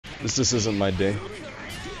This just isn't my day.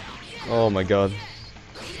 Oh my god.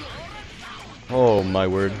 Oh my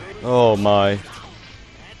word. Oh my.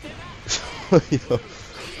 Yo.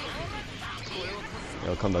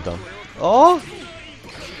 Yo, calm that down. Oh!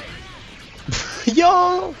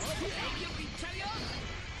 Yo!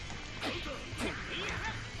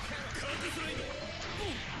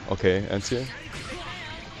 Okay, answer.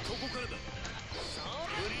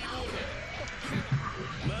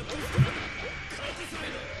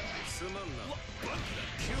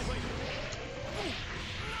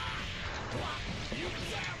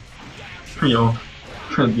 Yo,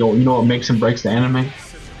 you know what makes and breaks the anime?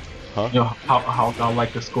 Huh? Yo, how I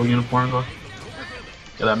like the school uniform go?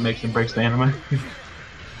 Yeah, that makes and breaks the anime.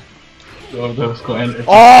 The school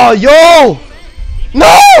Oh, yo!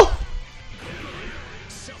 No!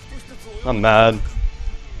 I'm mad.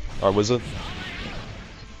 Alright, was it?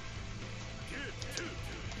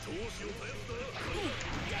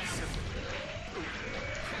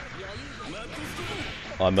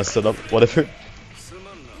 Oh, I messed it up. Whatever.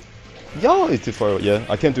 Yo, it's too far away. Yeah,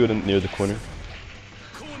 I can't do it near the corner.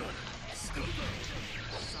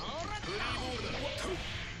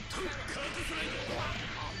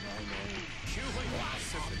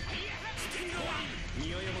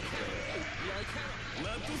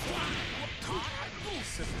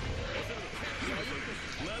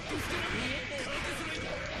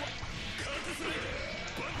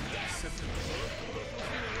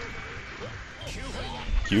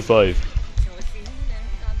 Q5.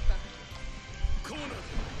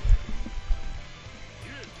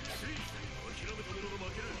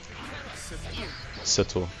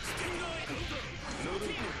 Settle.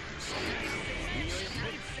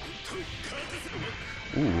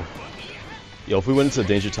 Ooh. Yo, if we went into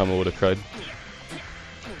Danger Time, I would have cried.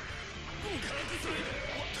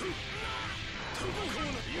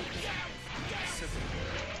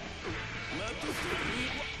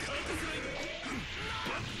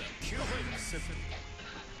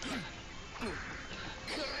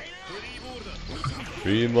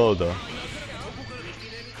 Free Moda.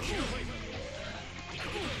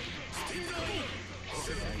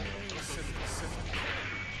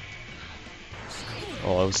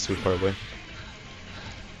 Oh, I was too far away.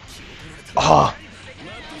 Ah!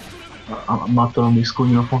 I'm not throwing the school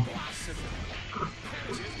uniform.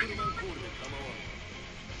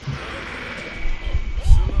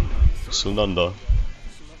 Sunanda.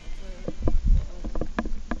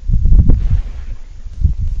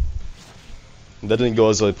 That didn't go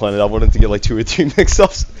as I planned. I wanted to get like 2 or 3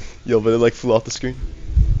 mix-ups. Yo, but it like flew off the screen.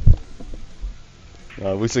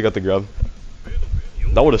 At least I got the grab.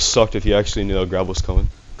 That would have sucked if he actually knew the grab was coming.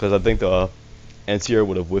 Because I think the anti-air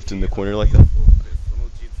would have whiffed in the corner like that.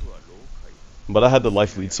 But I had the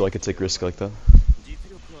life lead, so I could take risk like that.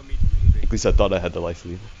 At least I thought I had the life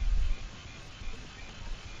lead.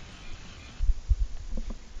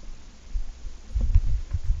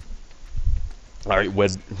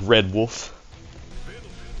 Alright, Red Wolf.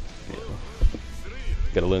 Yeah.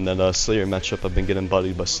 Gotta learn that Slayer matchup. I've been getting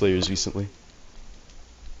bodied by Slayers recently.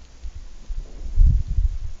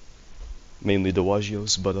 Mainly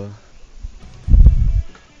Dowagios, but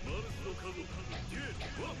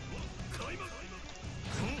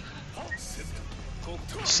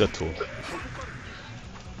Settle.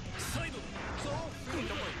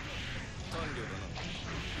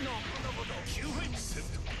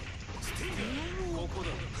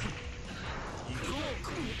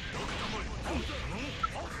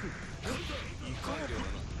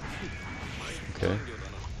 Okay.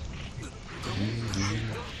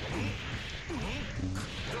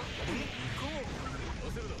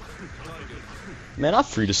 Man, I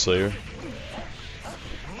freed a Slayer.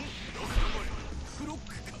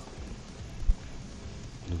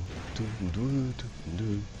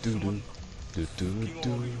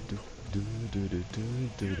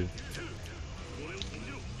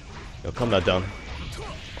 Yo, calm that down.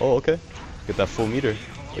 Oh, okay. Get that full meter.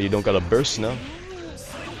 Oh, you don't got a burst now.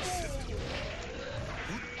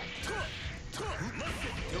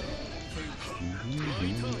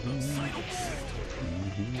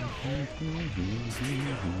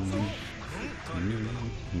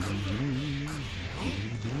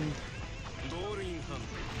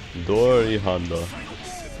 Dory Honda.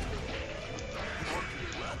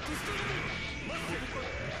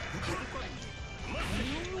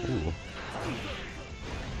 Ooh.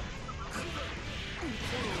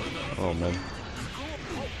 Oh man.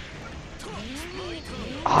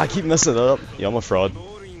 Ah, I keep messing it up. Yeah, I'm a fraud.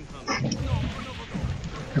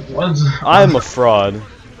 What? I'm a fraud.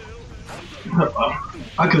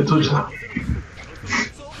 I could touch that.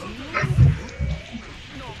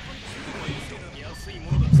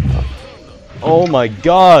 Oh my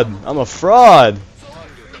god, I'm a fraud.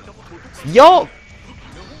 Yo.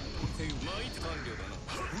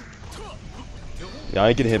 Yeah, I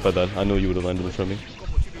ain't getting hit by that. I know you would have landed it from me.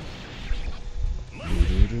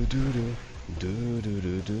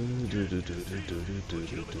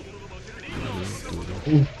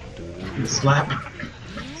 Ooh, slap.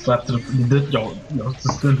 Slap to the yo,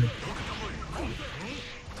 suspended.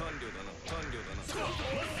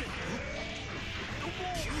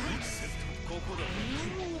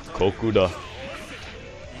 Kokuda.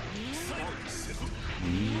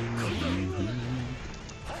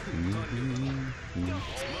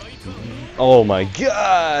 Oh my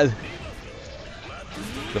god!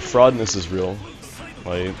 The fraudness is real.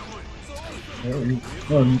 Like, you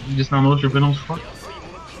just now noticed your Venom's front?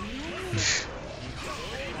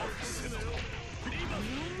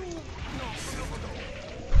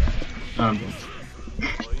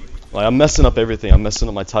 like I'm messing up everything. I'm messing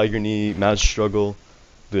up my Tiger Knee, Mad Struggle.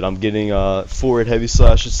 Dude, I'm getting forward heavy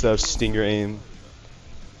slash instead of stinger aim.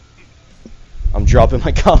 I'm dropping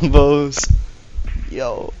my combos.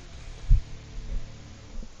 Yo.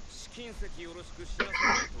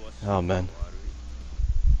 Oh man.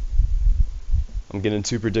 I'm getting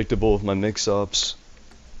too predictable with my mix-ups.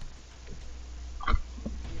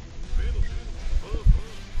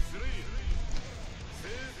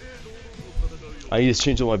 I need to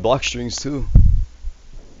change all my block strings too.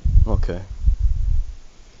 Okay.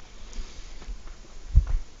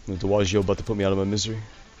 Dawajio about to put me out of my misery.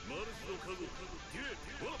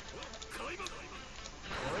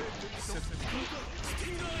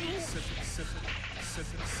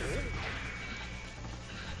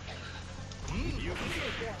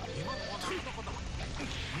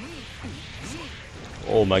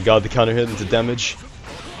 Oh my god, the counter hit into damage.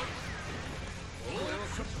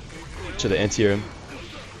 Should have anti-air him.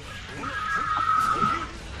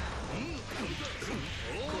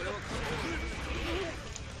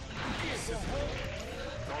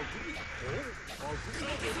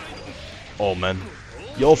 Oh man.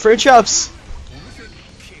 Yo, fair chaps!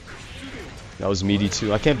 That was meaty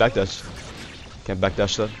too. I can't backdash. Can't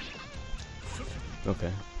backdash that.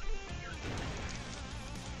 Okay.